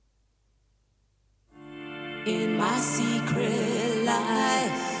in my secret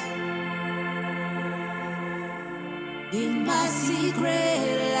life, in my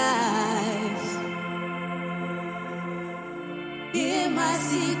secret life, in my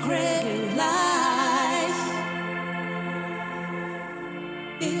secret life,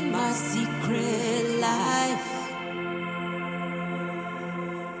 in my secret life.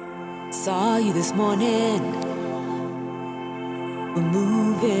 Saw you this morning, we're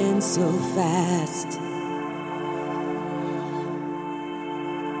moving so fast.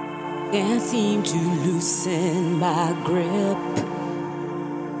 Can't seem to loosen my grip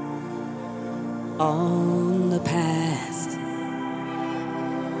on the past.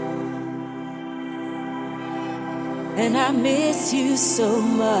 And I miss you so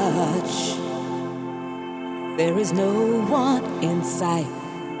much. There is no one in sight,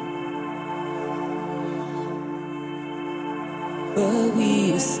 but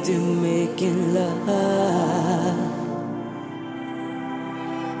we are still making love.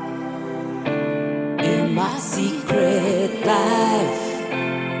 In my secret life,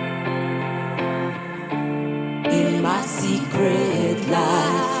 in my secret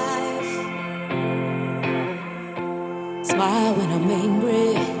life, smile when I'm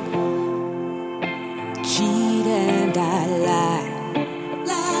angry, cheat and I lie.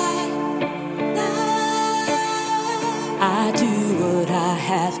 I do what I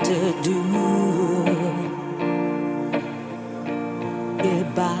have to do.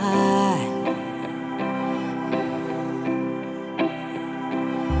 Goodbye.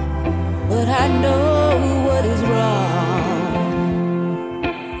 But I know what is wrong,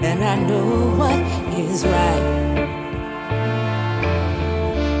 and I know what is right,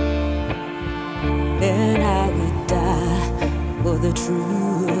 and I would die for the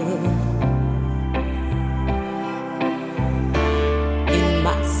truth. In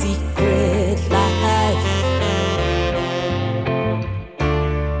my secret life,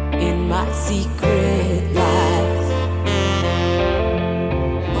 in my secret life.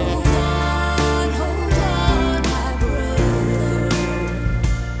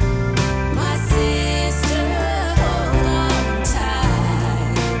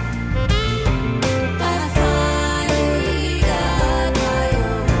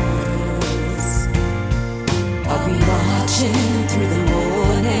 Through the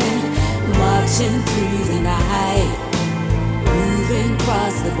morning, marching through the night, moving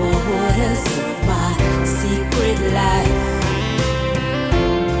across the borders of my secret life.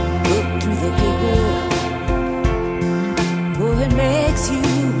 Look through the paper, oh, it makes you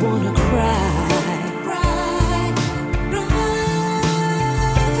wanna cry.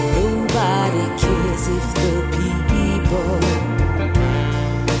 Nobody cares if the people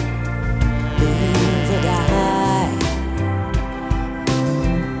live or die.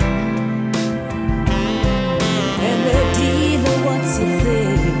 What's he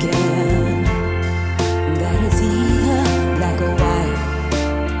thinking? That it's either black or white.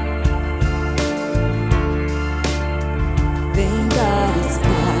 Thank God it's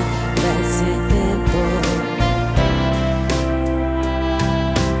not that simple.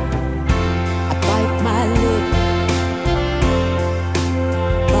 I bite my lip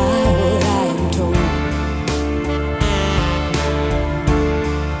by what I am told.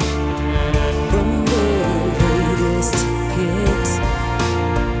 From the latest hit,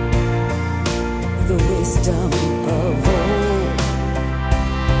 the wisdom of old.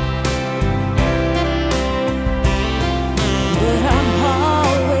 But I'm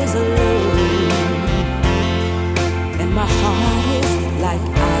always alone, and my heart is like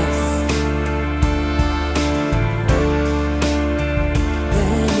ice.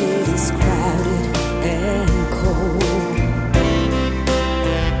 When it is crowded and cold.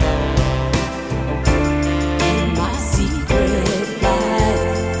 In my secret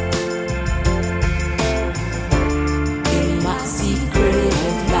life, in my secret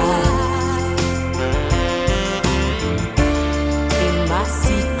life, in my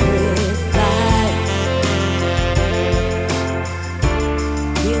secret life,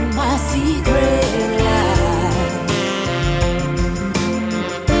 in my secret life,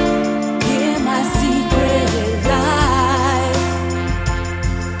 in my secret life,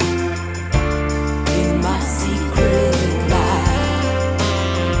 in my secret life,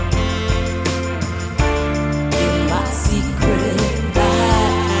 in my secret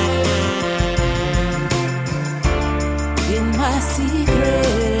life, in my secret.